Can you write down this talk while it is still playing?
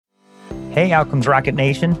Hey, Outcomes Rocket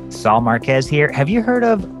Nation. Saul Marquez here. Have you heard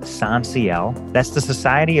of SONSIEL? That's the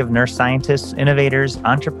Society of Nurse Scientists, Innovators,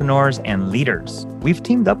 Entrepreneurs, and Leaders. We've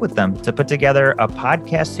teamed up with them to put together a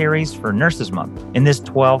podcast series for Nurses Month. In this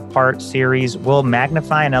 12-part series, we'll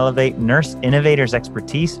magnify and elevate nurse innovators'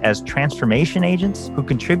 expertise as transformation agents who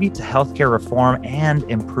contribute to healthcare reform and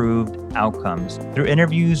improved outcomes. Through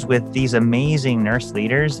interviews with these amazing nurse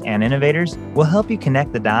leaders and innovators, we'll help you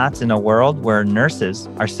connect the dots in a world where nurses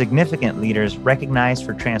are significant leaders recognized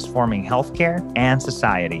for transforming healthcare and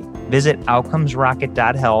society. Visit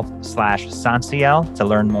outcomesrocket.health/SONSIEL to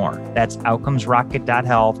learn more. That's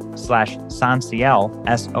outcomesrocket.health/SONSIEL,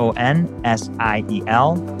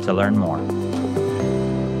 SONSIEL, to learn more.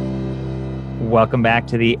 Welcome back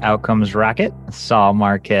to the Outcomes Rocket. Saul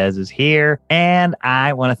Marquez is here, and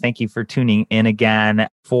I want to thank you for tuning in again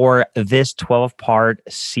for this 12-part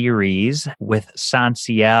series with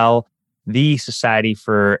SONSIEL, the Society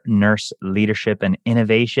for Nurse Leadership and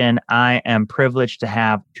Innovation. I am privileged to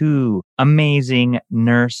have two amazing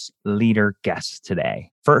nurse leader guests today.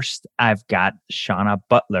 First, I've got Shauna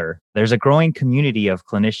Butler. There's a growing community of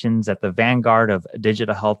clinicians at the vanguard of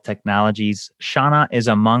digital health technologies. Shauna is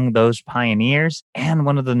among those pioneers and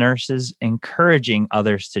one of the nurses encouraging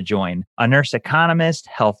others to join. A nurse economist,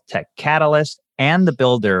 health tech catalyst, and the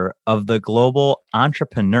builder of the global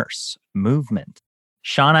entrepreneurs movement.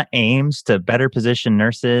 Shauna aims to better position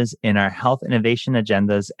nurses in our health innovation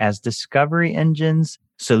agendas as discovery engines,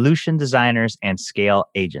 solution designers, and scale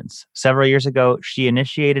agents. Several years ago, she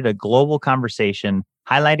initiated a global conversation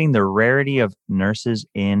highlighting the rarity of nurses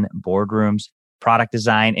in boardrooms, product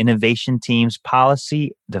design, innovation teams,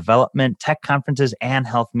 policy development, tech conferences, and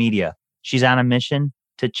health media. She's on a mission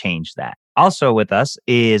to change that. Also with us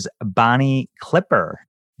is Bonnie Clipper.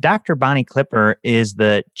 Dr. Bonnie Clipper is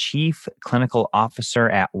the Chief Clinical Officer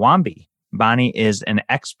at Wambi. Bonnie is an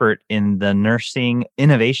expert in the nursing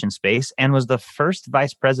innovation space and was the first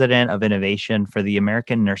Vice President of Innovation for the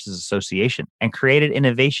American Nurses Association and created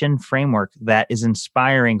innovation framework that is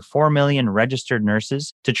inspiring 4 million registered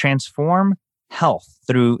nurses to transform health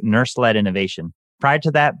through nurse-led innovation. Prior to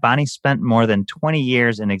that, Bonnie spent more than 20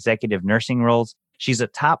 years in executive nursing roles. She's a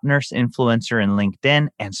top nurse influencer in LinkedIn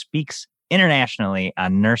and speaks internationally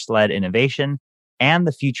on nurse-led innovation and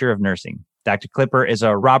the future of nursing. Dr. Clipper is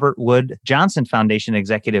a Robert Wood Johnson Foundation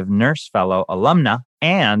Executive Nurse Fellow alumna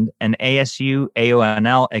and an ASU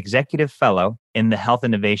AONL Executive Fellow in the Health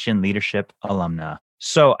Innovation Leadership alumna.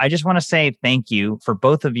 So I just want to say thank you for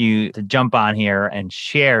both of you to jump on here and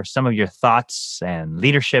share some of your thoughts and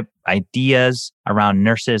leadership ideas around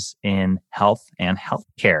nurses in health and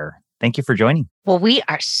healthcare. Thank you for joining. Well, we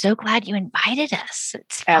are so glad you invited us.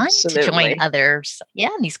 It's fun to join others in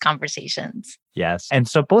these conversations. Yes. And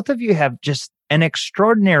so both of you have just an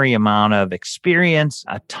extraordinary amount of experience,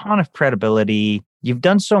 a ton of credibility. You've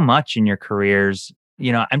done so much in your careers.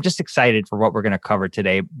 You know, I'm just excited for what we're going to cover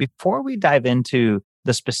today. Before we dive into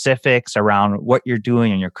the specifics around what you're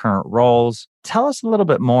doing in your current roles, tell us a little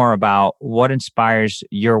bit more about what inspires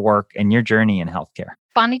your work and your journey in healthcare.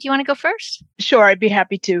 Bonnie, do you want to go first? Sure, I'd be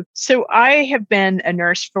happy to. So I have been a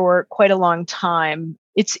nurse for quite a long time.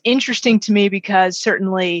 It's interesting to me because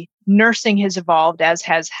certainly nursing has evolved, as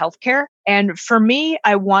has healthcare. And for me,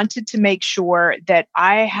 I wanted to make sure that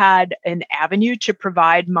I had an avenue to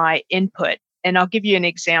provide my input. And I'll give you an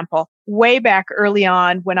example. Way back early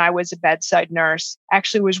on when I was a bedside nurse,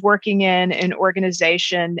 actually was working in an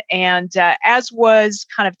organization. And as was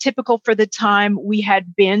kind of typical for the time, we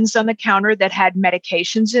had bins on the counter that had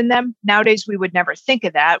medications in them. Nowadays, we would never think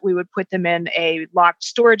of that. We would put them in a locked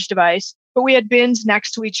storage device. But we had bins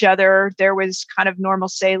next to each other. There was kind of normal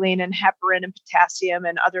saline and heparin and potassium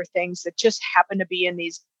and other things that just happened to be in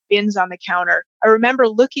these bins on the counter. I remember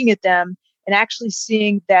looking at them and actually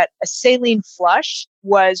seeing that a saline flush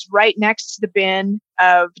was right next to the bin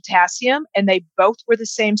of potassium, and they both were the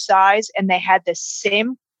same size, and they had the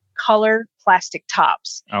same color plastic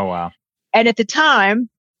tops. Oh, wow. And at the time,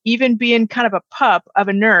 even being kind of a pup of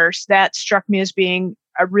a nurse, that struck me as being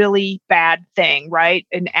a really bad thing, right?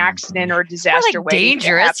 An accident or a disaster waiting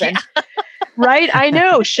to happen. Yeah. Right? I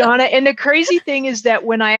know, Shauna. And the crazy thing is that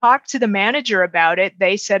when I talked to the manager about it,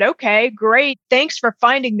 they said, okay, great. Thanks for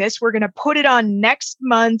finding this. We're going to put it on next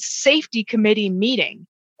month's safety committee meeting.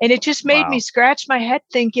 And it just made me scratch my head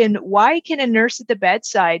thinking, why can a nurse at the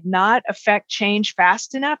bedside not affect change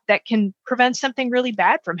fast enough that can prevent something really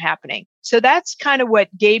bad from happening? So that's kind of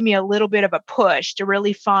what gave me a little bit of a push to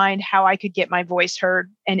really find how I could get my voice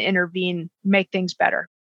heard and intervene, make things better.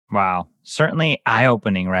 Wow. Certainly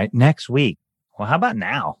eye-opening, right? Next week. Well, how about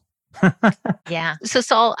now? Yeah. So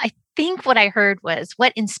Saul, I think what I heard was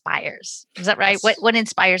what inspires. Is that right? Yes. What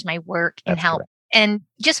inspires my work and That's help? correct. And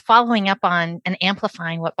just following up on and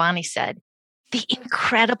amplifying what Bonnie said, the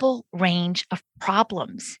incredible range of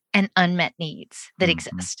problems and unmet needs that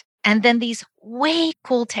exist. And then these way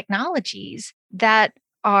cool technologies that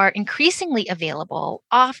are increasingly available,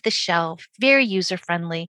 off the shelf, very user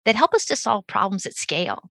friendly, that help us to solve problems at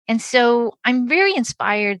scale. And so I'm very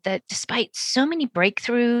inspired that despite so many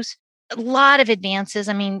breakthroughs, a lot of advances,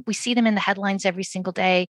 I mean, we see them in the headlines every single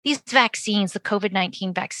day. These vaccines, the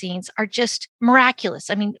COVID-19 vaccines, are just miraculous.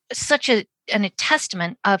 I mean, such a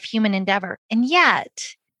testament of human endeavor. And yet,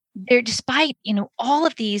 despite all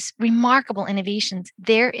of these remarkable innovations,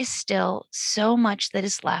 there is still so much that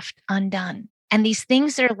is left undone. And these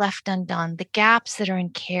things that are left undone, the gaps that are in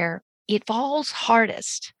care, it falls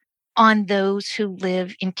hardest on those who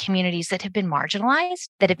live in communities that have been marginalized,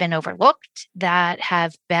 that have been overlooked, that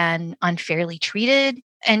have been unfairly treated.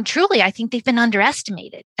 And truly, I think they've been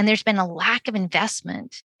underestimated. And there's been a lack of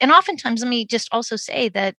investment. And oftentimes, let me just also say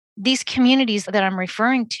that these communities that I'm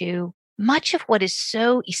referring to, much of what is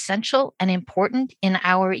so essential and important in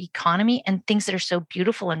our economy and things that are so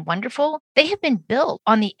beautiful and wonderful, they have been built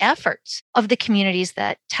on the efforts of the communities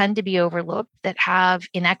that tend to be overlooked, that have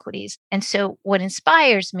inequities. And so what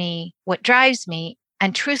inspires me, what drives me,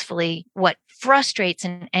 and truthfully, what frustrates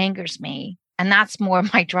and angers me, and that's more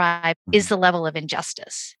my drive, is the level of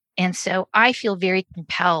injustice. And so I feel very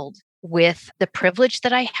compelled with the privilege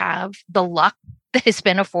that I have, the luck that has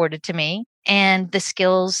been afforded to me, and the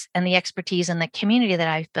skills and the expertise and the community that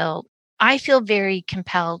I've built. I feel very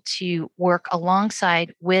compelled to work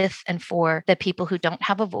alongside with and for the people who don't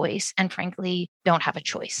have a voice and frankly don't have a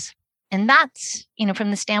choice. And that's, from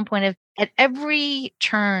the standpoint of at every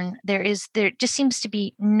turn, there just seems to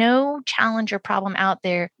be no challenge or problem out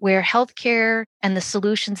there where healthcare and the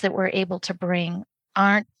solutions that we're able to bring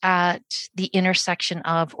aren't at the intersection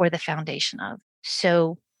of or the foundation of.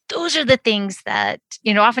 So those are the things that,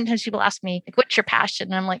 oftentimes people ask me, like, what's your passion?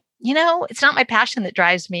 And I'm like, it's not my passion that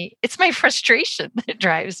drives me. It's my frustration that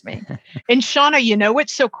drives me. And Shauna,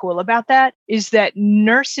 what's so cool about that is that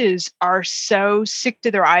nurses are so sick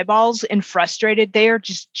to their eyeballs and frustrated. They are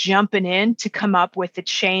just jumping in to come up with the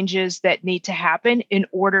changes that need to happen in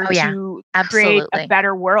order to create a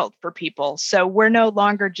better world for people. So we're no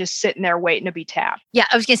longer just sitting there waiting to be tapped. Yeah,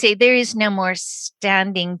 I was going to say, there is no more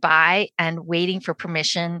standing by and waiting for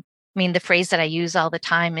permission. I mean, the phrase that I use all the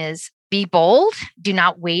time is be bold. Do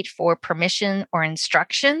not wait for permission or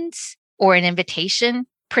instructions or an invitation.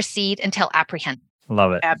 Proceed until apprehended.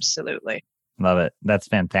 Love it. Absolutely. Love it. That's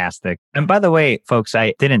fantastic. And by the way, folks,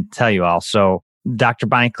 I didn't tell you also, Dr.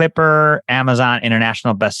 Bonnie Clipper, Amazon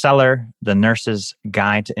International Bestseller, The Nurse's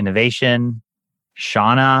Guide to Innovation.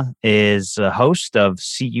 Shauna is a host of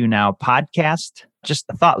See You Now podcast. Just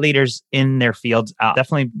thought leaders in their fields. I'll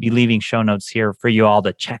definitely be leaving show notes here for you all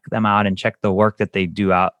to check them out and check the work that they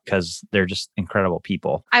do out because they're just incredible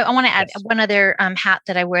people. I want to add one other hat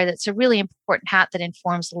that I wear that's a really important hat that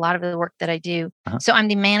informs a lot of the work that I do. So I'm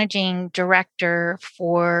the managing director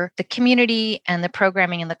for the community and the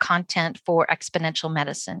programming and the content for Exponential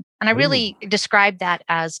Medicine. And I really describe that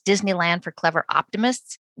as Disneyland for clever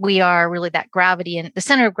optimists. We are really that gravity and the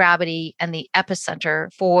center of gravity and the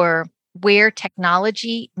epicenter for where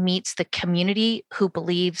technology meets the community who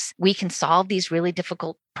believes we can solve these really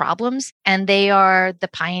difficult problems. And they are the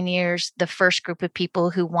pioneers, the first group of people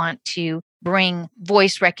who want to bring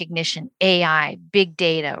voice recognition, AI, big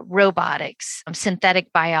data, robotics,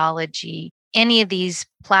 synthetic biology, any of these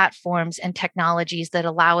platforms and technologies that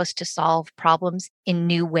allow us to solve problems in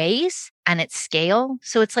new ways and at scale.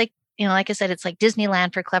 So it's like, like I said, it's like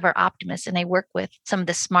Disneyland for clever optimists. And I work with some of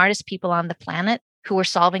the smartest people on the planet who are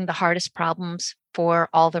solving the hardest problems for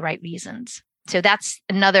all the right reasons. So that's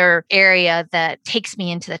another area that takes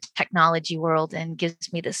me into the technology world and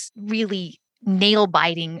gives me this really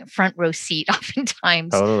nail-biting front row seat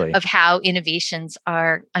oftentimes of how innovations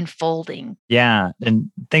are unfolding. Yeah.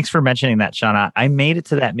 And thanks for mentioning that, Shauna. I made it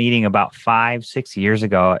to that meeting about 5-6 years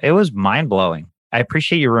ago. It was mind-blowing. I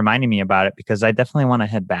appreciate you reminding me about it because I definitely want to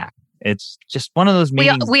head back. It's just one of those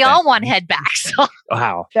meetings. We all want to head back. So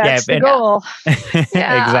wow. That's the goal.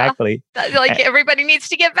 Exactly. Like everybody needs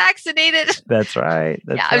to get vaccinated. That's right.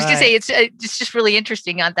 I was going to say, it's just really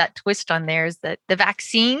interesting on that twist on there is that the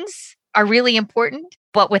vaccines are really important,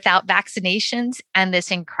 but without vaccinations and this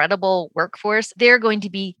incredible workforce, there are going to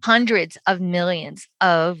be hundreds of millions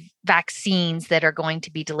of vaccines that are going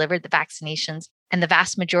to be delivered, the vaccinations, and the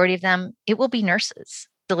vast majority of them, it will be nurses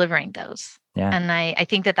delivering those. Yeah. And I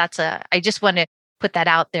think that I just want to put that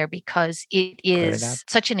out there because it Put it out. is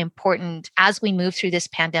such an important, as we move through this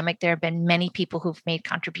pandemic, there have been many people who've made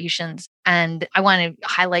contributions. And I want to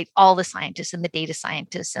highlight all the scientists and the data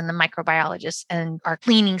scientists and the microbiologists and our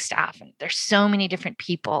cleaning staff. And there's so many different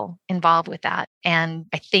people involved with that. And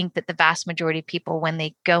I think that the vast majority of people, when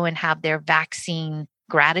they go and have their vaccine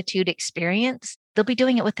gratitude experience, they'll be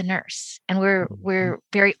doing it with the nurse. And we're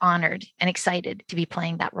very honored and excited to be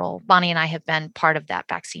playing that role. Bonnie and I have been part of that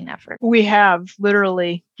vaccine effort. We have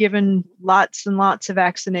literally given lots and lots of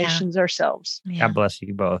vaccinations ourselves. Yeah. God bless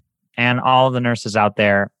you both. And all the nurses out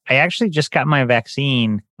there. I actually just got my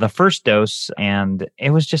vaccine, the first dose, and it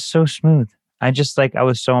was just so smooth. I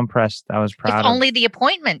was so impressed. I was proud. If only the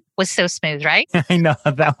appointment was so smooth, right? I know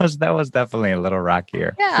that was definitely a little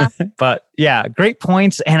rockier. Yeah. But yeah, great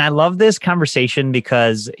points. And I love this conversation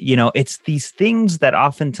because, it's these things that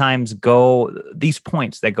oftentimes these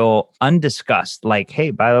points that go undiscussed. Like,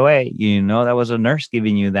 hey, by the way, that was a nurse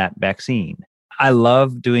giving you that vaccine. I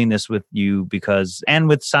love doing this with you and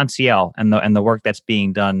with Sanciel and the work that's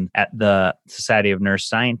being done at the Society of Nurse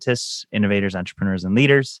Scientists, Innovators, Entrepreneurs, and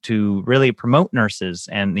Leaders to really promote nurses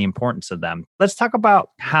and the importance of them. Let's talk about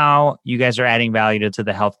how you guys are adding value to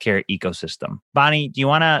the healthcare ecosystem. Bonnie, do you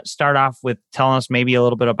want to start off with telling us maybe a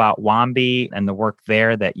little bit about WAMBI and the work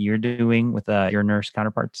there that you're doing with your nurse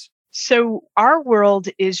counterparts? So our world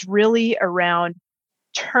is really around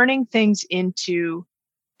turning things into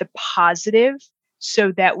the positive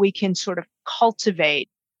so that we can sort of cultivate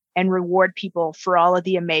and reward people for all of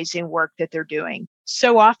the amazing work that they're doing.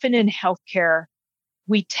 So often in healthcare,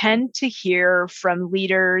 we tend to hear from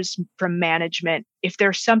leaders, from management, if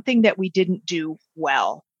there's something that we didn't do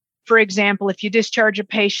well. For example, if you discharge a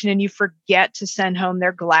patient and you forget to send home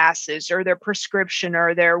their glasses or their prescription,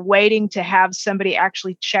 or they're waiting to have somebody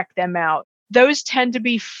actually check them out, those tend to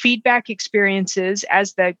be feedback experiences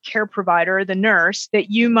as the care provider, the nurse,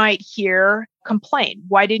 that you might hear complain.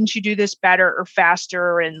 Why didn't you do this better or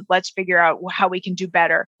faster? And let's figure out how we can do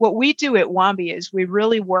better. What we do at WAMBI is we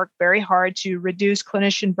really work very hard to reduce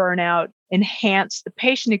clinician burnout, enhance the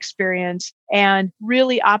patient experience, and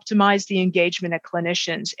really optimize the engagement of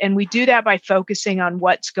clinicians. And we do that by focusing on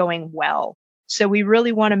what's going well. So we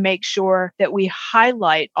really want to make sure that we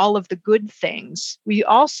highlight all of the good things. We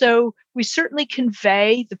certainly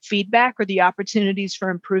convey the feedback or the opportunities for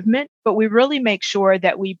improvement, but we really make sure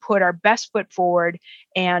that we put our best foot forward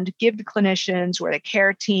and give the clinicians or the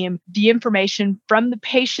care team the information from the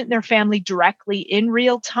patient and their family directly in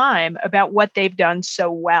real time about what they've done so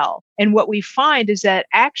well. And what we find is that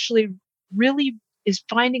actually really is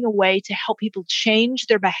finding a way to help people change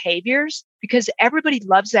their behaviors, because everybody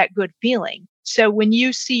loves that good feeling. So when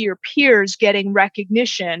you see your peers getting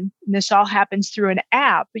recognition, and this all happens through an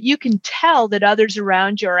app, but you can tell that others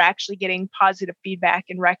around you are actually getting positive feedback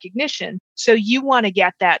and recognition. So you want to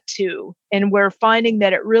get that too. And we're finding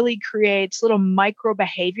that it really creates little micro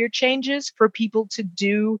behavior changes for people to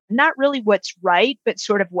do not really what's right, but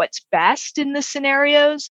sort of what's best in the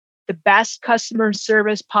scenarios, the best customer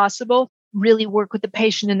service possible. Really work with the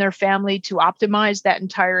patient and their family to optimize that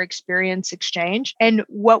entire experience exchange. And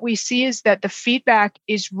what we see is that the feedback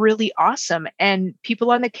is really awesome, and people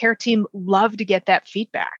on the care team love to get that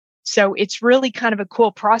feedback. So it's really kind of a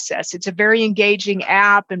cool process. It's a very engaging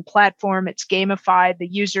app and platform. It's gamified. The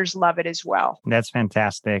users love it as well. That's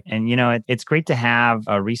fantastic. And, it's great to have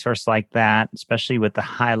a resource like that, especially with the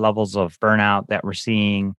high levels of burnout that we're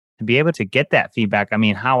seeing. To be able to get that feedback. I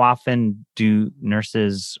mean, how often do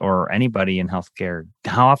nurses or anybody in healthcare,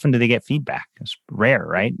 how often do they get feedback? It's rare,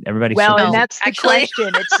 right? Everybody's and that's the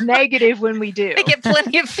question. It's negative when we do. They get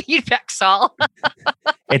plenty of feedback, Saul.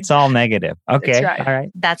 It's all negative. Okay. That's right. All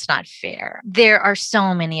right. That's not fair. There are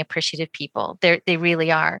so many appreciative people. They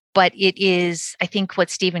really are. But it is, I think,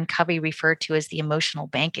 what Stephen Covey referred to as the emotional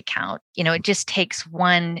bank account. It just takes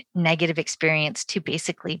one negative experience to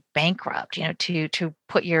basically bankrupt, to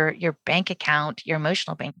put your bank account, your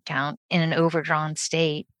emotional bank account, in an overdrawn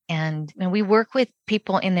state. And we work with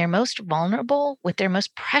people in their most vulnerable, with their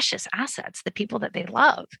most precious assets, the people that they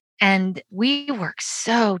love. And we work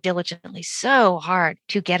so diligently, so hard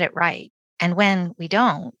to get it right. And when we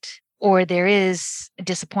don't, or there is a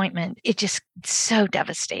disappointment, it's just so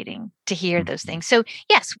devastating to hear those things. So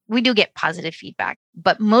yes, we do get positive feedback,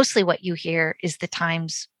 but mostly what you hear is the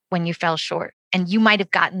times when you fell short. And you might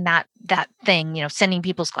have gotten that thing, sending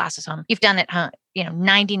people's glasses home. You've done it,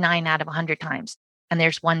 99 out of 100 times. And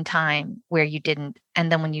there's one time where you didn't.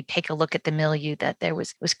 And then when you take a look at the milieu, that it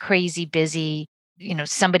was crazy busy.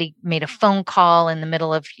 Somebody made a phone call in the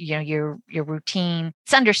middle of, your routine.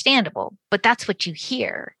 It's understandable, but that's what you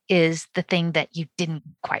hear is the thing that you didn't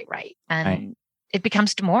quite right. And it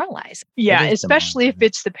becomes demoralizing. Yeah, It is especially if demoralizing.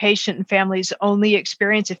 it's the patient and family's only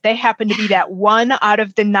experience. If they happen to be Yeah. that one out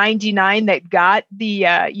of the 99 that got the,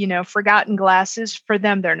 forgotten glasses, for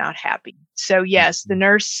them, they're not happy. So yes, the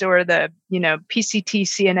nurse or the, PCT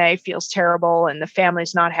CNA feels terrible and the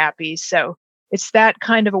family's not happy. So it's that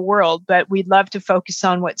kind of a world, but we'd love to focus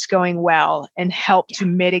on what's going well and help to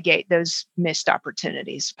mitigate those missed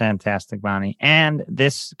opportunities. Fantastic, Bonnie. And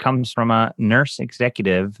this comes from a nurse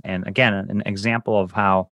executive. And again, an example of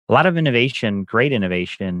how a lot of innovation, great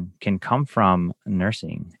innovation, can come from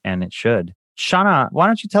nursing, and it should. Shauna, why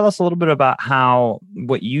don't you tell us a little bit about how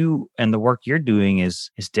what you and the work you're doing is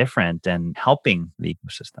different and helping the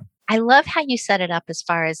ecosystem? I love how you set it up as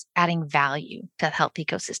far as adding value to the health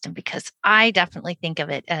ecosystem, because I definitely think of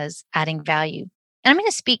it as adding value. And I'm going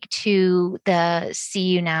to speak to the See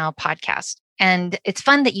You Now podcast. And it's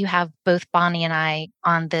fun that you have both Bonnie and I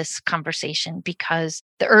on this conversation, because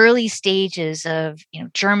the early stages of,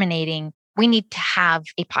 germinating, we need to have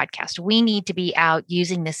a podcast. We need to be out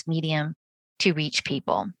using this medium to reach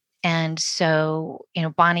people. And so,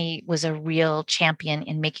 Bonnie was a real champion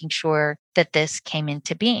in making sure that this came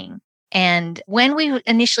into being. And when we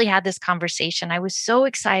initially had this conversation, I was so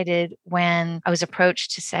excited when I was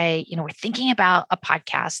approached to say, we're thinking about a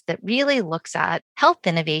podcast that really looks at health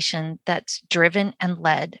innovation that's driven and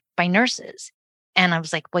led by nurses. And I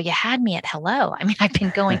was like, well, you had me at hello. I mean, I've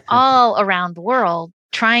been going all around the world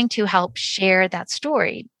trying to help share that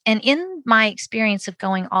story. And in my experience of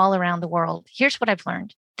going all around the world, here's what I've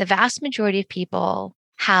learned. The vast majority of people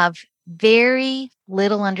have very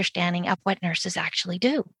little understanding of what nurses actually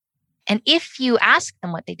do. And if you ask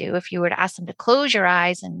them what they do, if you were to ask them to close your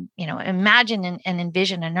eyes and, imagine and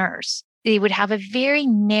envision a nurse, they would have a very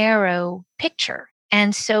narrow picture.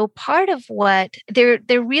 And so part of what there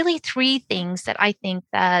are really three things that I think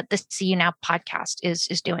that the See You Now podcast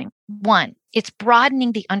is doing. One, it's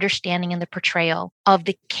broadening the understanding and the portrayal of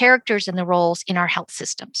the characters and the roles in our health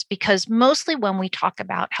systems, because mostly when we talk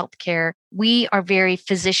about healthcare, we are very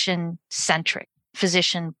physician centric,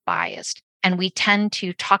 physician biased. And we tend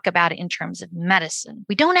to talk about it in terms of medicine.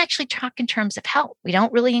 We don't actually talk in terms of health. We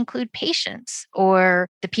don't really include patients or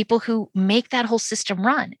the people who make that whole system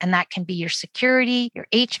run. And that can be your security, your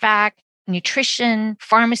HVAC, nutrition,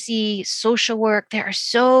 pharmacy, social work. There are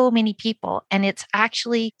so many people. And it's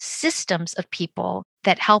actually systems of people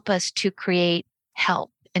that help us to create health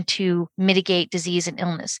and to mitigate disease and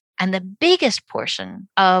illness. And the biggest portion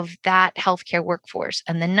of that healthcare workforce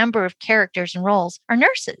and the number of characters and roles are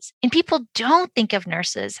nurses. And people don't think of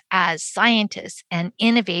nurses as scientists and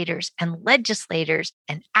innovators and legislators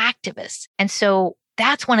and activists. And so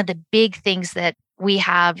that's one of the big things that we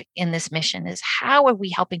have in this mission is how are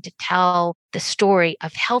we helping to tell the story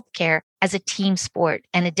of healthcare as a team sport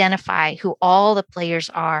and identify who all the players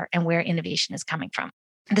are and where innovation is coming from.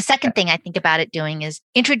 The second thing I think about it doing is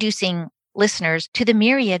introducing listeners to the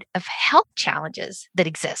myriad of health challenges that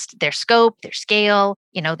exist, their scope, their scale,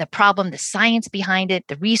 the problem, the science behind it,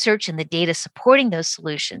 the research and the data supporting those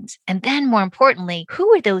solutions. And then more importantly, who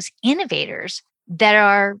are those innovators that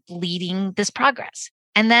are leading this progress?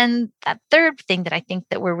 And then that third thing that I think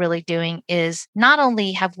that we're really doing is not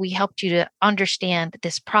only have we helped you to understand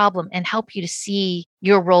this problem and help you to see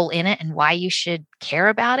your role in it and why you should care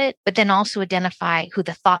about it, but then also identify who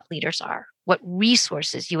the thought leaders are, what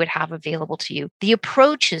resources you would have available to you, the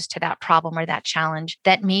approaches to that problem or that challenge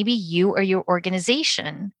that maybe you or your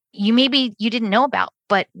organization, you didn't know about.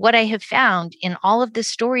 But what I have found in all of this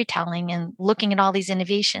storytelling and looking at all these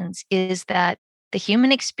innovations is that the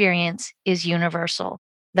human experience is universal.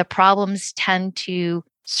 The problems tend to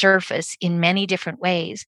surface in many different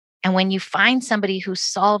ways. And when you find somebody who's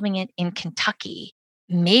solving it in Kentucky,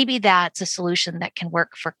 maybe that's a solution that can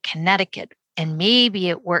work for Connecticut. And maybe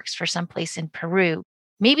it works for someplace in Peru.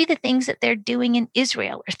 Maybe the things that they're doing in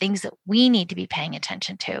Israel are things that we need to be paying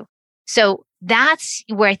attention to. So that's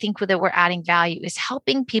where I think that we're adding value, is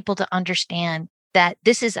helping people to understand that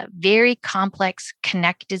this is a very complex,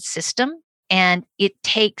 connected system. And it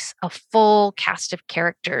takes a full cast of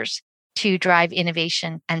characters to drive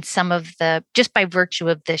innovation. And some of just by virtue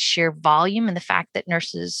of the sheer volume and the fact that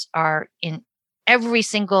nurses are in every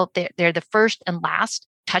single, they're the first and last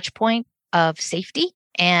touch point of safety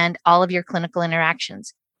and all of your clinical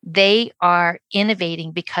interactions. They are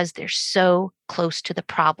innovating because they're so close to the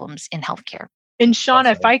problems in healthcare. And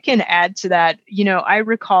Shauna, if I can add to that, I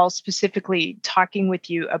recall specifically talking with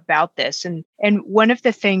you about this. And one of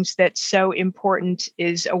the things that's so important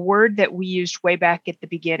is a word that we used way back at the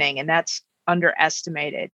beginning, and that's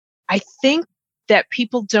underestimated. I think that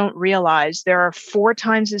people don't realize there are 4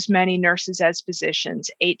 times as many nurses as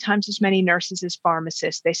physicians, 8 times as many nurses as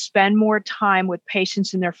pharmacists. They spend more time with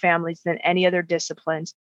patients and their families than any other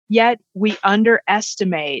disciplines. Yet we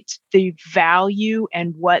underestimate the value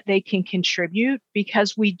and what they can contribute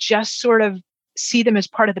because we just sort of see them as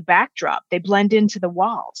part of the backdrop. They blend into the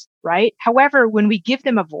walls, right? However, when we give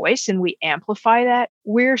them a voice and we amplify that,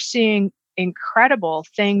 we're seeing incredible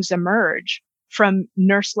things emerge from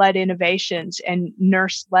nurse-led innovations and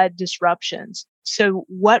nurse-led disruptions. So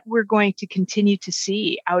what we're going to continue to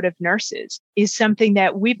see out of nurses is something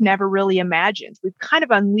that we've never really imagined. We've kind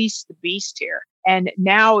of unleashed the beast here. And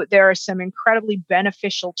now there are some incredibly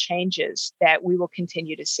beneficial changes that we will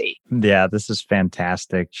continue to see. Yeah, this is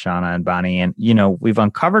fantastic, Shauna and Bonnie. And, we've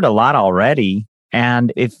uncovered a lot already.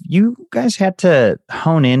 And if you guys had to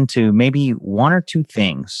hone into maybe one or two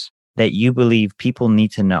things that you believe people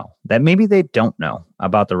need to know that maybe they don't know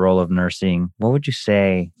about the role of nursing, what would you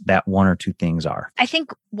say that one or two things are? I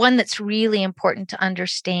think one that's really important to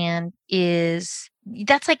understand is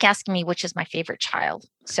that's like asking me which is my favorite child.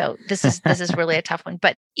 So this is really a tough one,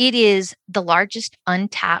 but it is the largest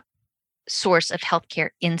untapped source of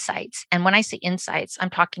healthcare insights. And when I say insights,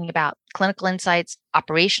 I'm talking about clinical insights,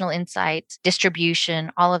 operational insights,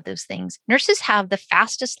 distribution, all of those things. Nurses have the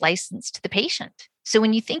fastest license to the patient. So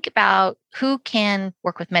when you think about who can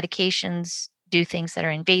work with medications, do things that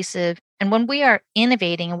are invasive, and when we are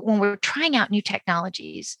innovating, when we're trying out new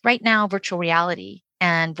technologies, right now, virtual reality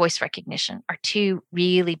and voice recognition are two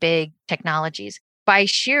really big technologies. By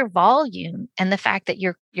sheer volume and the fact that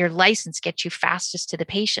your license gets you fastest to the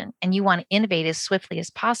patient and you want to innovate as swiftly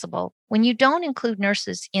as possible, when you don't include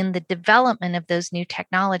nurses in the development of those new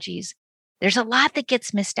technologies, there's a lot that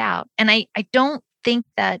gets missed out. And I don't think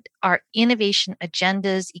that our innovation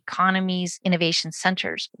agendas, economies, innovation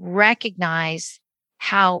centers recognize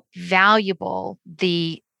how valuable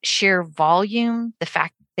the sheer volume, the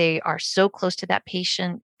fact that they are so close to that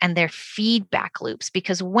patient, and their feedback loops.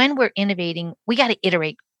 Because when we're innovating, we got to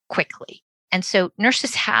iterate quickly. And so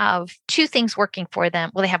nurses have two things working for them.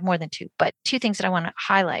 Well, they have more than two, but two things that I want to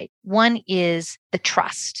highlight. One is the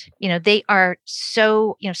trust. They are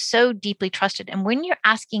so deeply trusted. And when you're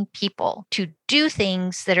asking people to do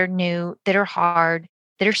things that are new, that are hard,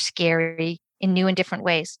 that are scary, in new and different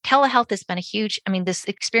ways. Telehealth has been this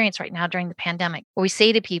experience right now during the pandemic, where we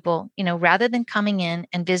say to people, rather than coming in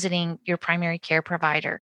and visiting your primary care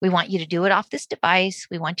provider, we want you to do it off this device.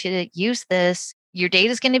 We want you to use this. Your data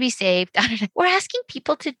is going to be saved. We're asking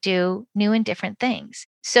people to do new and different things.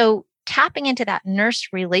 So tapping into that nurse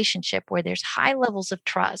relationship where there's high levels of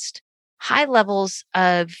trust, high levels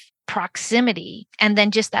of proximity, and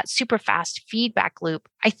then just that super fast feedback loop.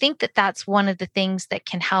 I think that that's one of the things that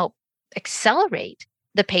can help accelerate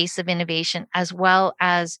the pace of innovation, as well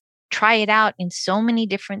as try it out in so many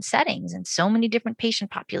different settings and so many different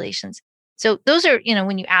patient populations. So those are,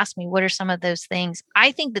 when you ask me, what are some of those things?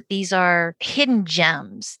 I think that these are hidden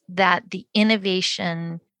gems that the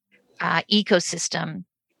innovation ecosystem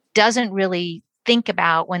doesn't really think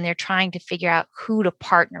about when they're trying to figure out who to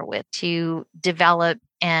partner with to develop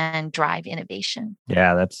and drive innovation.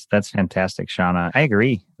 Yeah, that's fantastic, Shauna. I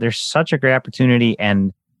agree. There's such a great opportunity.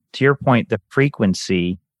 And to your point, the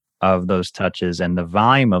frequency of those touches and the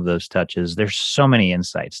volume of those touches, there's so many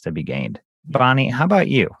insights to be gained. Bonnie, how about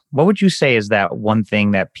you? What would you say is that one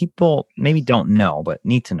thing that people maybe don't know, but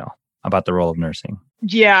need to know about the role of nursing?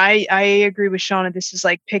 Yeah, I agree with Shauna. This is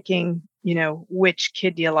like picking, which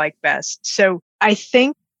kid do you like best? So I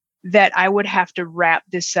think that I would have to wrap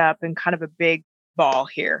this up in kind of a big ball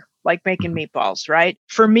here, like making meatballs, right?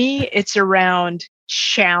 For me, it's around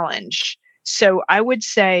challenge. So I would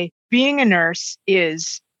say being a nurse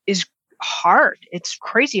is hard. It's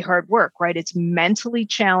crazy hard work, right? It's mentally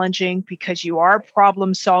challenging because you are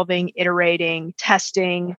problem solving, iterating,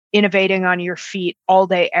 testing, innovating on your feet all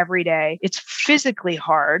day, every day. It's physically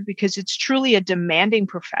hard because it's truly a demanding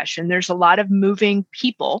profession. There's a lot of moving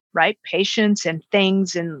people, right? Patients and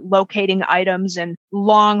things and locating items and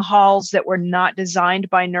long hauls that were not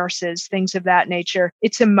designed by nurses, things of that nature.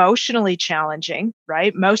 It's emotionally challenging,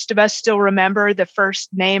 right? Most of us still remember the first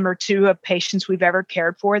name or two of patients we've ever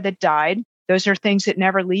cared for that died. Those are things that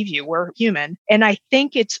never leave you. We're human. And I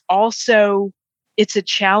think it's a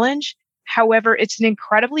challenge. However, it's an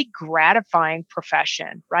incredibly gratifying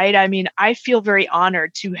profession, right? I mean, I feel very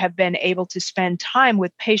honored to have been able to spend time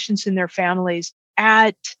with patients and their families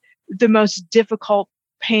at the most difficult,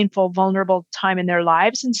 painful, vulnerable time in their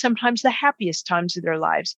lives, and sometimes the happiest times of their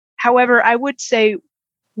lives. However, I would say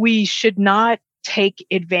we should not take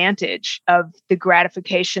advantage of the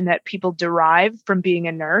gratification that people derive from being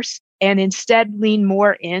a nurse. and instead lean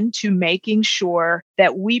more into making sure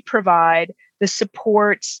that we provide the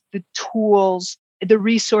supports, the tools, the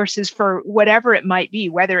resources for whatever it might be,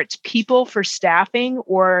 whether it's people for staffing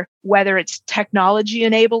or whether it's technology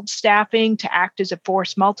enabled staffing to act as a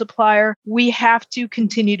force multiplier. We have to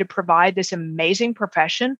continue to provide this amazing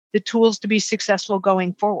profession the tools to be successful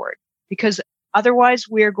going forward, because otherwise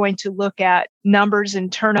we're going to look at numbers and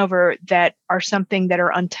turnover that are something that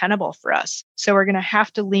are untenable for us. So we're going to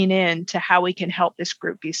have to lean in to how we can help this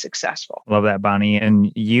group be successful. Love that, Bonnie. And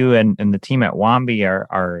you and the team at Wambi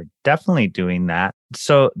are definitely doing that.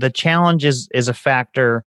 So the challenge is a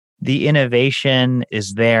factor. The innovation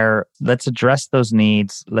is there. Let's address those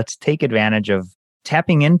needs. Let's take advantage of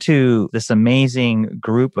tapping into this amazing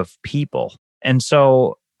group of people. And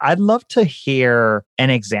so I'd love to hear an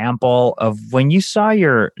example of when you saw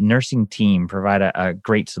your nursing team provide a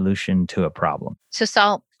great solution to a problem. So,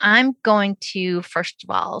 Saul, I'm going to first of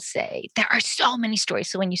all say there are so many stories.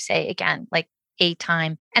 So when you say again, like a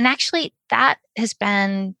time, and actually that has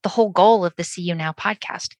been the whole goal of the See You Now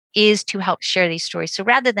podcast, is to help share these stories. So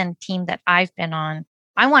rather than a team that I've been on,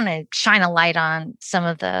 I want to shine a light on some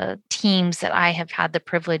of the teams that I have had the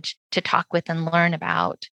privilege to talk with and learn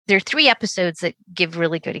about. There are 3 episodes that give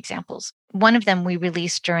really good examples. One of them we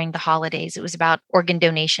released during the holidays. It was about organ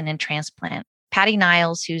donation and transplant. Patty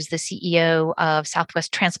Niles, who's the CEO of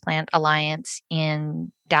Southwest Transplant Alliance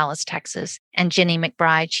in Dallas, Texas, and Jenny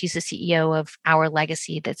McBride, she's the CEO of Our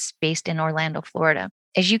Legacy that's based in Orlando, Florida.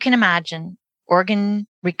 As you can imagine, organ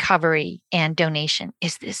recovery and donation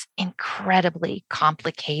is this incredibly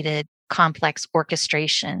complicated, complex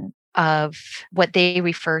orchestration of what they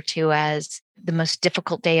refer to as the most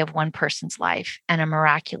difficult day of one person's life and a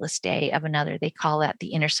miraculous day of another. They call that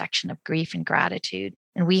the intersection of grief and gratitude.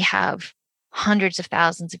 And we have hundreds of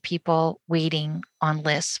thousands of people waiting on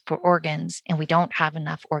lists for organs, and we don't have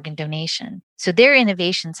enough organ donation. So their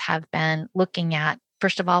innovations have been looking at,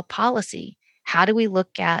 first of all, policy. How do we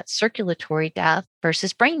look at circulatory death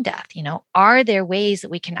versus brain death? Are there ways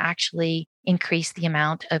that we can actually increase the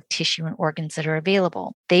amount of tissue and organs that are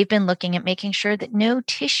available? They've been looking at making sure that no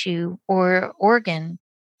tissue or organ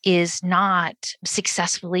is not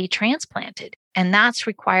successfully transplanted. And that's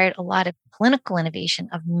required a lot of clinical innovation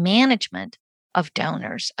of management of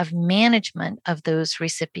donors, of management of those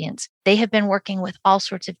recipients. They have been working with all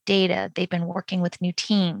sorts of data. They've been working with new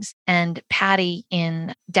teams. And Patty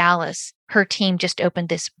in Dallas, her team just opened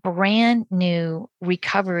this brand new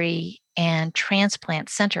recovery and transplant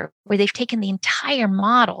center where they've taken the entire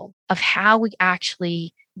model of how we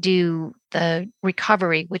actually do the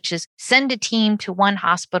recovery, which is send a team to one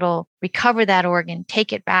hospital, recover that organ,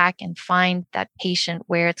 take it back and find that patient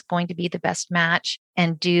where it's going to be the best match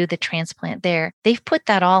and do the transplant there. They've put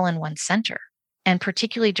that all in one center. And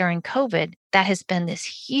particularly during COVID, that has been this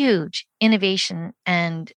huge innovation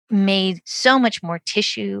and made so much more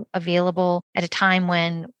tissue available at a time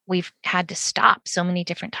when we've had to stop so many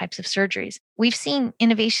different types of surgeries. We've seen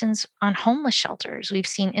innovations on homeless shelters. We've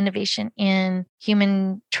seen innovation in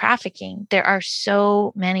human trafficking. There are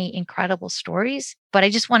so many incredible stories, but I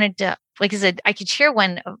just wanted to, like I said, I could share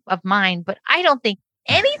one of mine, but I don't think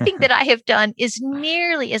anything that I have done is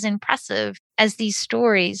nearly as impressive as these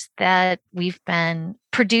stories that we've been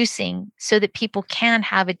producing so that people can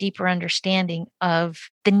have a deeper understanding of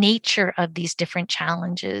the nature of these different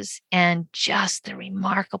challenges and just the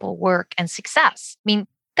remarkable work and success. I mean,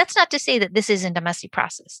 that's not to say that this isn't a messy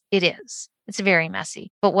process. It is. It's very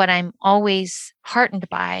messy. But what I'm always heartened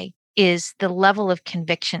by is the level of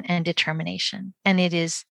conviction and determination. And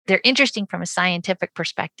they're interesting from a scientific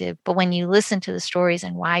perspective, but when you listen to the stories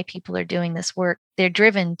and why people are doing this work, they're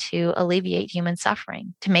driven to alleviate human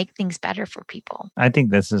suffering, to make things better for people. I think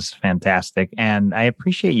this is fantastic. And I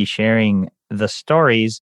appreciate you sharing the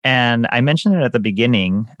stories. And I mentioned it at the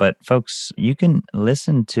beginning, but folks, you can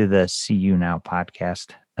listen to the See You Now podcast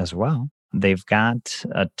as well. They've got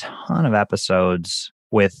a ton of episodes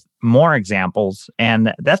with more examples.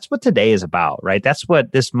 And that's what today is about, right? That's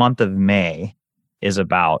what this month of May is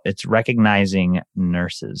about. It's recognizing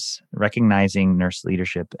nurses, recognizing nurse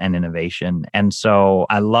leadership and innovation. And so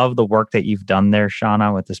I love the work that you've done there,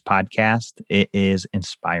 Shauna, with this podcast. It is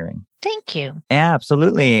inspiring. Thank you. Yeah,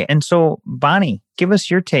 absolutely. And so, Bonnie, give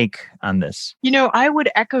us your take on this. I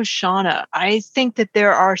would echo Shauna. I think that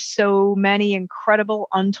there are so many incredible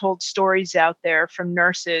untold stories out there from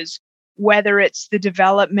nurses, whether it's the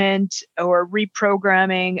development or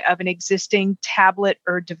reprogramming of an existing tablet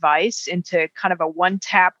or device into kind of a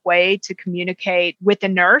one-tap way to communicate with a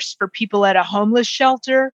nurse for people at a homeless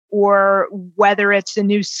shelter, or whether it's a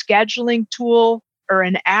new scheduling tool or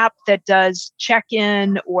an app that does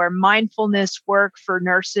check-in or mindfulness work for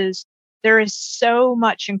nurses. There is so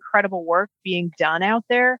much incredible work being done out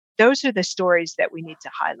there. Those are the stories that we need to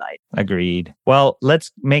highlight. Agreed. Well,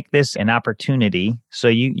 let's make this an opportunity. So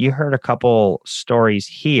you heard a couple stories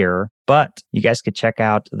here, but you guys could check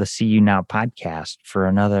out the See You Now podcast for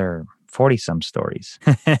another 40 some stories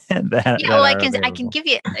I can give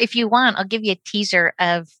you, if you want, I'll give you a teaser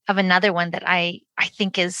of another one that I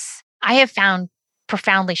think I have found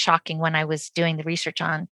profoundly shocking when I was doing the research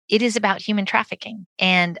on. It is about human trafficking.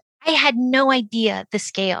 And I had no idea the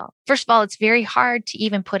scale. First of all, it's very hard to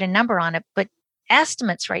even put a number on it, but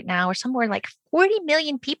estimates right now are somewhere like 40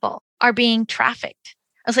 million people are being trafficked.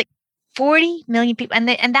 I was like, 40 million people.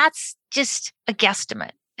 And that's just a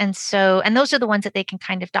guesstimate. And those are the ones that they can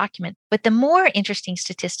kind of document. But the more interesting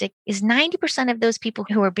statistic is 90% of those people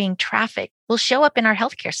who are being trafficked will show up in our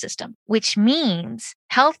healthcare system, which means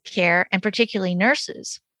healthcare, and particularly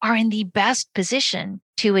nurses, are in the best position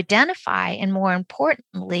to identify and, more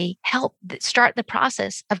importantly, help start the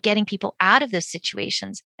process of getting people out of those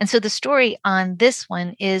situations. And so the story on this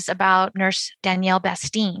one is about Nurse Danielle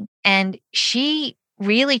Bastine. And she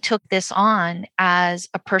really took this on as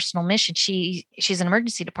a personal mission. She's an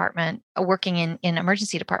emergency department, working in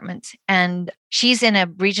emergency departments. And she's in a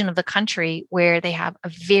region of the country where they have a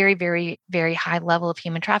very, very, very high level of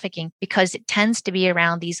human trafficking, because it tends to be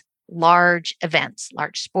around these large events,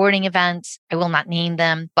 large sporting events. I will not name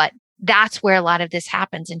them, but that's where a lot of this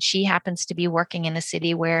happens. And she happens to be working in a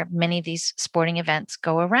city where many of these sporting events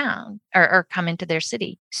go around or come into their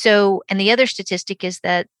city. So, and the other statistic is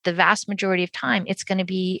that the vast majority of time, it's going to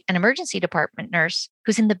be an emergency department nurse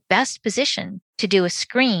who's in the best position to do a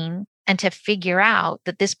screen and to figure out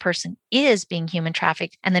that this person is being human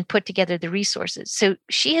trafficked, and then put together the resources. So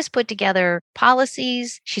she has put together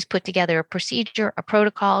policies. She's put together a procedure, a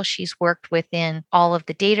protocol. She's worked within all of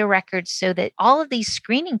the data records so that all of these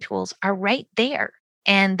screening tools are right there.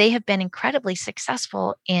 And they have been incredibly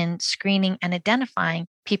successful in screening and identifying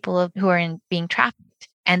people who are being trafficked.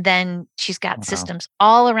 And then she's got systems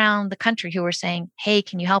all around the country who are saying, hey,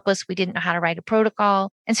 can you help us? We didn't know how to write a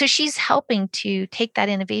protocol. And so she's helping to take that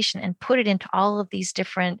innovation and put it into all of these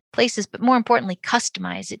different places, but more importantly,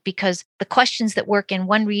 customize it, because the questions that work in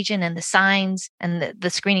one region and the signs and the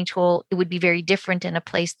screening tool, it would be very different in a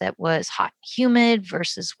place that was hot and humid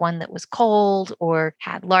versus one that was cold or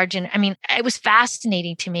had large. It was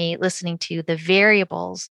fascinating to me listening to the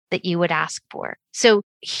variables that you would ask for. So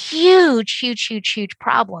huge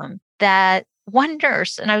problem that one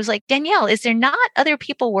nurse, and I was like, Danielle, is there not other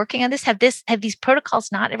people working on this? Have these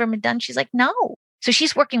protocols not ever been done? She's like, no. So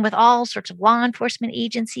she's working with all sorts of law enforcement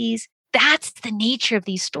agencies. That's the nature of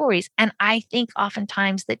these stories. And I think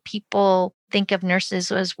oftentimes that people think of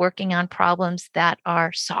nurses as working on problems that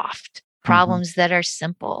are soft, problems that are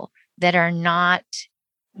simple, that are not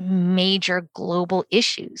major global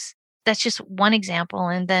issues. That's just one example.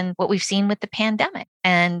 And then what we've seen with the pandemic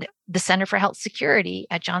and the Center for Health Security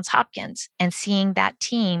at Johns Hopkins, and seeing that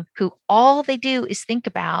team who all they do is think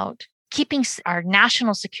about keeping our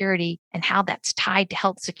national security and how that's tied to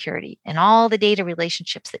health security and all the data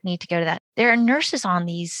relationships that need to go to that. There are nurses on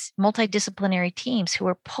these multidisciplinary teams who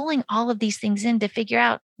are pulling all of these things in to figure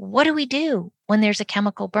out, what do we do when there's a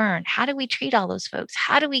chemical burn? How do we treat all those folks?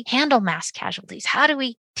 How do we handle mass casualties? How do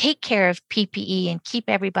we take care of PPE and keep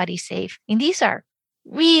everybody safe? And these are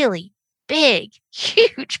really big,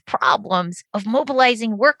 huge problems of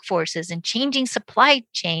mobilizing workforces and changing supply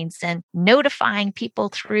chains and notifying people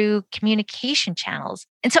through communication channels.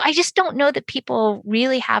 And so I just don't know that people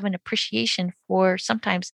really have an appreciation for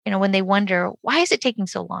sometimes, when they wonder, why is it taking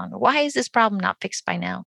so long? Or why is this problem not fixed by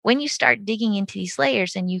now? When you start digging into these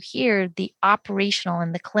layers and you hear the operational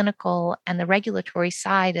and the clinical and the regulatory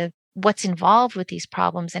side of what's involved with these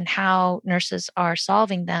problems and how nurses are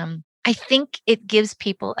solving them, I think it gives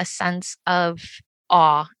people a sense of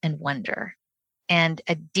awe and wonder and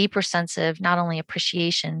a deeper sense of not only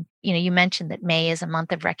appreciation. You mentioned that May is a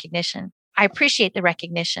month of recognition. I appreciate the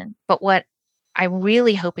recognition, but what I'm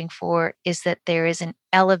really hoping for is that there is an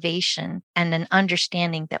elevation and an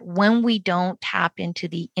understanding that when we don't tap into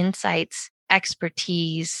the insights,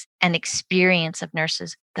 expertise, and experience of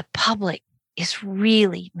nurses, the public is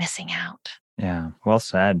really missing out. Yeah, well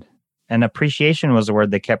said. And appreciation was a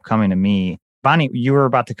word that kept coming to me. Bonnie, you were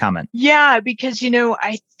about to comment. Yeah, because,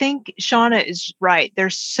 I think Shauna is right.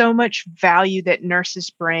 There's so much value that nurses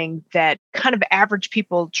bring that kind of average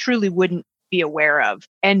people truly wouldn't be aware of.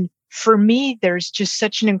 And for me, there's just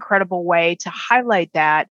such an incredible way to highlight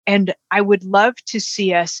that And I would love to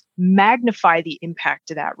see us magnify the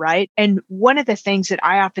impact of that, right? And one of the things that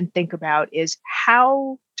I often think about is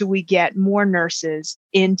how do we get more nurses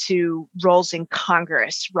into roles in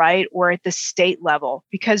Congress, right? Or at the state level?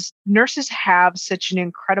 Because nurses have such an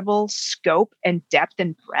incredible scope and depth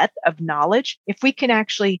and breadth of knowledge. If we can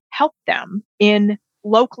actually help them in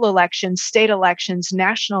local elections, state elections,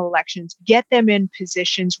 national elections, get them in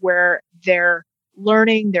positions where their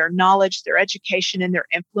learning, their knowledge, their education, and their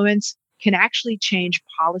influence can actually change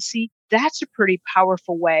policy, that's a pretty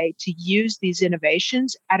powerful way to use these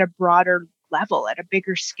innovations at a broader level, at a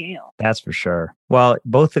bigger scale. That's for sure. Well,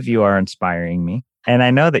 both of you are inspiring me. And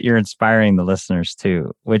I know that you're inspiring the listeners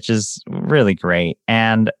too, which is really great.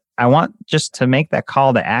 And I want just to make that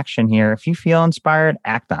call to action here. If you feel inspired,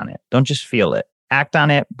 act on it. Don't just feel it. Act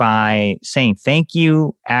on it by saying thank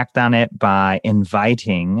you. Act on it by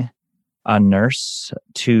inviting a nurse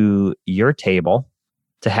to your table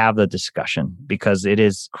to have the discussion, because it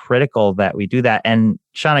is critical that we do that. And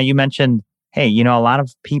Shauna, you mentioned, hey, a lot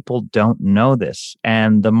of people don't know this.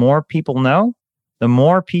 And the more people know, the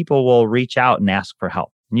more people will reach out and ask for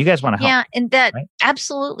help. And you guys want to help. Yeah, and that right?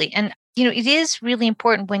 Absolutely. And it is really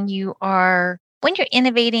important when you're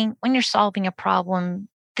innovating, when you're solving a problem,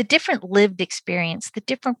 the different lived experience, the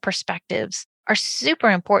different perspectives are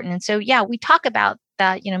super important. And so, yeah, we talk about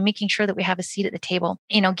that, making sure that we have a seat at the table,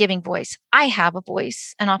 giving voice. I have a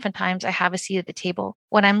voice, and oftentimes I have a seat at the table.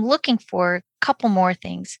 What I'm looking for, a couple more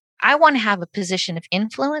things. I want to have a position of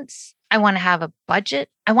influence. I want to have a budget.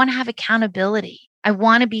 I want to have accountability. I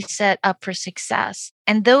want to be set up for success.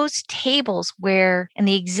 And those tables where in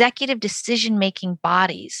the executive decision-making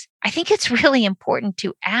bodies, I think it's really important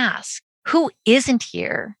to ask who isn't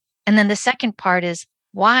here. And then the second part is,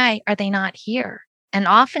 why are they not here? And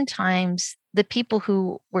oftentimes the people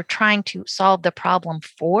who we're trying to solve the problem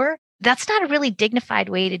for, that's not a really dignified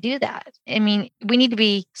way to do that. I mean, we need to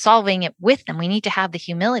be solving it with them. We need to have the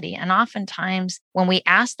humility. And oftentimes when we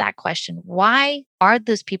ask that question, why are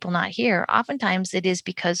those people not here? Oftentimes it is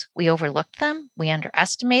because we overlooked them. We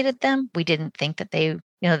underestimated them. We didn't think that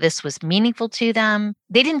this was meaningful to them.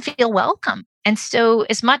 They didn't feel welcome. And so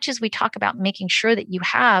as much as we talk about making sure that you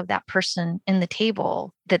have that person in the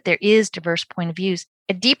table, that there is diverse point of views,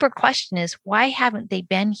 a deeper question is, why haven't they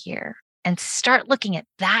been here? And start looking at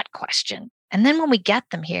that question. And then when we get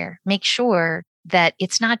them here, make sure that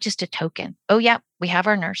it's not just a token. Oh, yeah, we have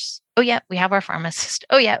our nurse. Oh, yeah, we have our pharmacist.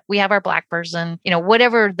 Oh, yeah, we have our Black person,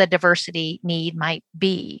 whatever the diversity need might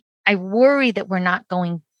be. I worry that we're not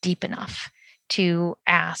going deep enough to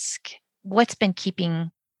ask what's been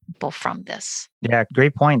keeping people from this. Yeah,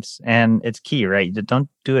 great points. And it's key, right? Don't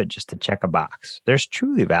do it just to check a box. There's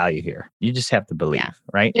truly value here. You just have to believe,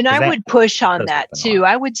 right? And I would push on that too.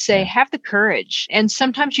 I would say have the courage. And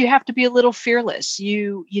sometimes you have to be a little fearless.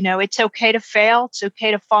 It's okay to fail. It's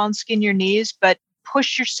okay to fall and skin your knees, but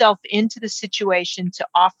push yourself into the situation to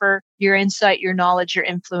offer your insight, your knowledge, your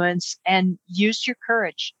influence, and use your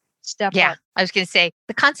courage. Step up. I was going to say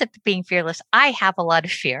the concept of being fearless. I have a lot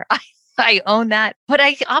of fear. I own that, but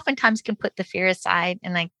I oftentimes can put the fear aside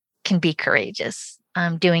and I can be courageous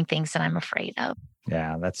doing things that I'm afraid of.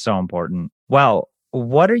 Yeah, that's so important. Well,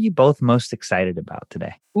 what are you both most excited about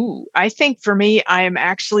today? I think for me, I am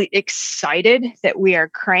actually excited that we are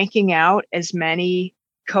cranking out as many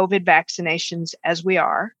COVID vaccinations as we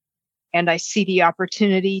are. And I see the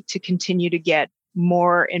opportunity to continue to get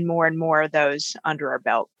more and more and more of those under our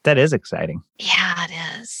belt. That is exciting. Yeah,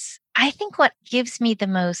 it is. I think what gives me the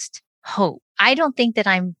most hope, I don't think that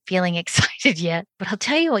I'm feeling excited yet, but I'll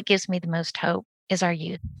tell you what gives me the most hope is our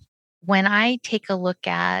youth. When I take a look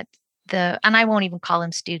at and I won't even call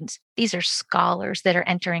them students, these are scholars that are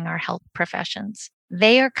entering our health professions.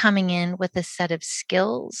 They are coming in with a set of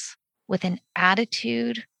skills, with an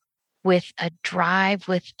attitude, with a drive,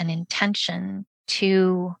 with an intention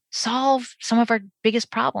to solve some of our biggest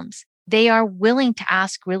problems. They are willing to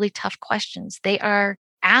ask really tough questions. They are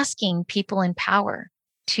asking people in power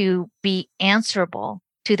to be answerable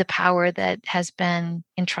to the power that has been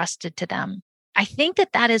entrusted to them. I think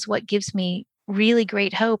that is what gives me really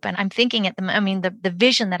great hope. And I'm thinking the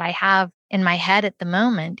vision that I have in my head at the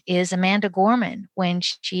moment is Amanda Gorman when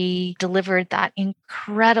she delivered that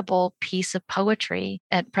incredible piece of poetry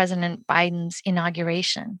at President Biden's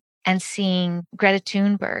inauguration, and seeing Greta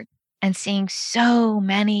Thunberg and seeing so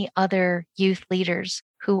many other youth leaders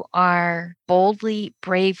who are boldly,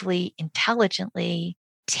 bravely, intelligently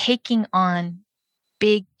taking on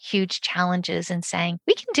big, huge challenges and saying,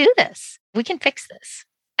 we can do this. We can fix this.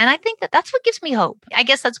 And I think that's what gives me hope. I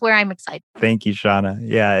guess that's where I'm excited. Thank you, Shauna.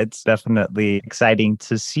 Yeah, it's definitely exciting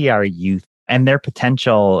to see our youth and their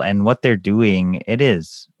potential and what they're doing. It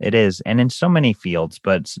is. And in so many fields,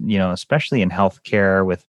 but especially in healthcare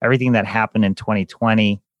with everything that happened in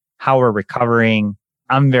 2020, how we're recovering.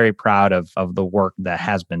 I'm very proud of the work that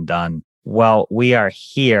has been done. Well, we are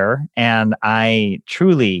here, and I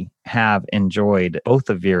truly have enjoyed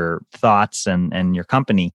both of your thoughts and your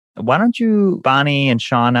company. Why don't you, Bonnie and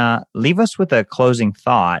Shauna, leave us with a closing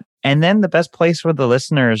thought, and then the best place where the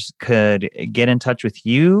listeners could get in touch with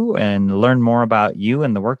you and learn more about you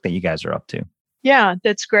and the work that you guys are up to. Yeah,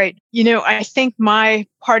 that's great. I think my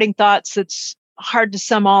parting thoughts, it's hard to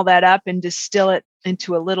sum all that up and distill it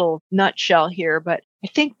into a little nutshell here, but I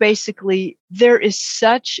think basically there is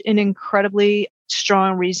such an incredibly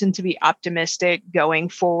strong reason to be optimistic going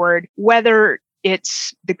forward, whether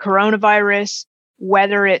it's the coronavirus,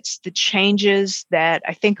 whether it's the changes that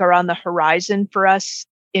I think are on the horizon for us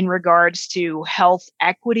in regards to health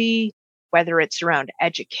equity, whether it's around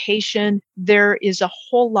education. There is a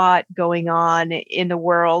whole lot going on in the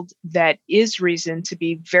world that is reason to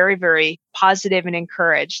be very, very positive and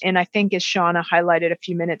encouraged. And I think, as Shauna highlighted a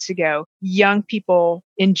few minutes ago, young people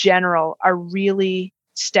in general are really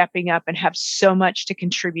stepping up and have so much to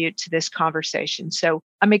contribute to this conversation. So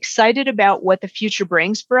I'm excited about what the future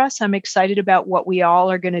brings for us. I'm excited about what we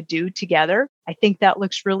all are going to do together. I think that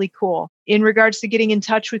looks really cool. In regards to getting in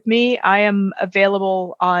touch with me, I am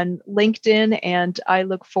available on LinkedIn, and I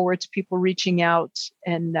look forward to people reaching out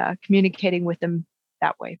and communicating with them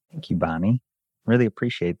that way. Thank you, Bonnie. Really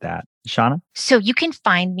appreciate that. Shauna? So you can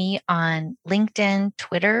find me on LinkedIn,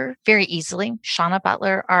 Twitter, very easily. Shauna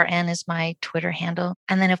Butler, RN is my Twitter handle.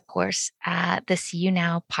 And then, of course, at the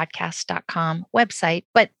seeyounowpodcast.com website.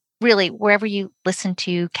 But really, wherever you listen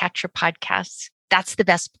to, catch your podcasts, that's the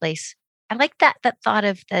best place. I like that thought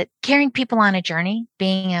of that carrying people on a journey,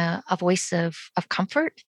 being a voice of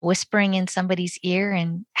comfort, whispering in somebody's ear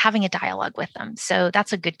and having a dialogue with them. So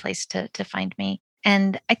that's a good place to find me.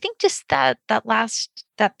 And I think just that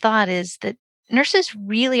thought is that nurses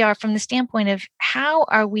really are, from the standpoint of how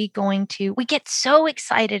are we going to, we get so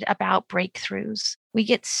excited about breakthroughs. We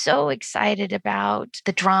get so excited about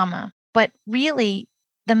the drama, but really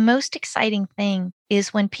the most exciting thing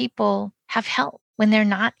is when people have help, when they're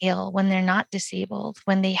not ill, when they're not disabled,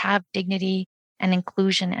 when they have dignity and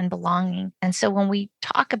inclusion and belonging. And so when we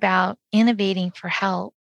talk about innovating for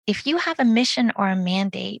help, if you have a mission or a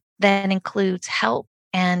mandate that includes help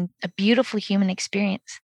and a beautiful human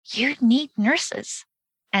experience, you need nurses.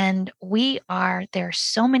 And there are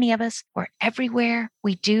so many of us. We're everywhere.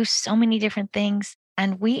 We do so many different things,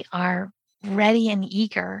 and we are ready and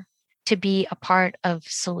eager to be a part of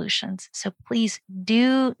solutions. So please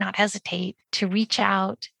do not hesitate to reach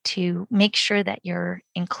out, to make sure that you're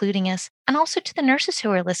including us. And also to the nurses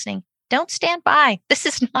who are listening, don't stand by. This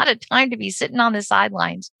is not a time to be sitting on the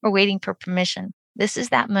sidelines or waiting for permission. This is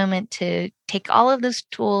that moment to take all of those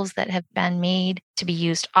tools that have been made to be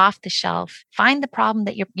used off the shelf, find the problem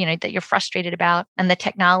that you're frustrated about and the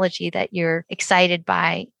technology that you're excited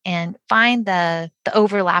by, and find the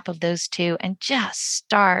overlap of those two and just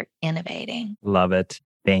start innovating. Love it.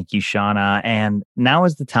 Thank you, Shauna. And now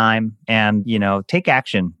is the time, and, take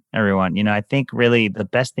action, everyone. I think really the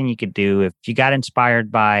best thing you could do, if you got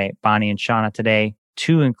inspired by Bonnie and Shauna today,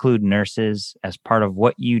 to include nurses as part of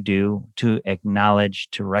what you do, to acknowledge,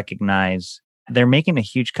 to recognize they're making a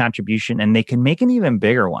huge contribution, and they can make an even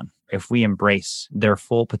bigger one if we embrace their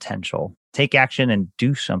full potential. Take action and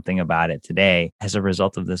do something about it today as a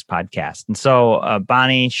result of this podcast. And so,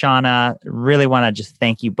 Bonnie, Shauna, really want to just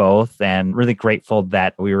thank you both, and really grateful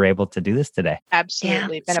that we were able to do this today.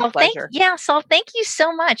 Absolutely. It's been a pleasure. So thank you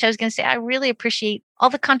so much. I was going to say, I really appreciate all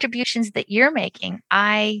the contributions that you're making.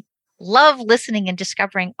 I love listening and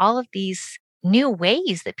discovering all of these new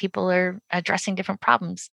ways that people are addressing different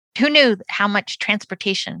problems. Who knew how much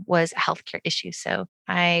transportation was a healthcare issue? So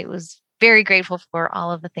I was very grateful for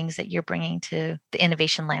all of the things that you're bringing to the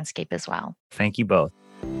innovation landscape as well. Thank you both.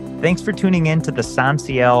 Thanks for tuning in to the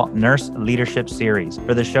SONSIEL Nurse Leadership Series.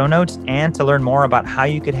 For the show notes and to learn more about how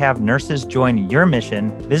you could have nurses join your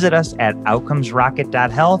mission, visit us at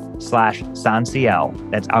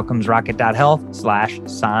outcomesrocket.health/SONSIEL. That's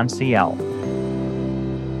outcomesrocket.health/SONSIEL.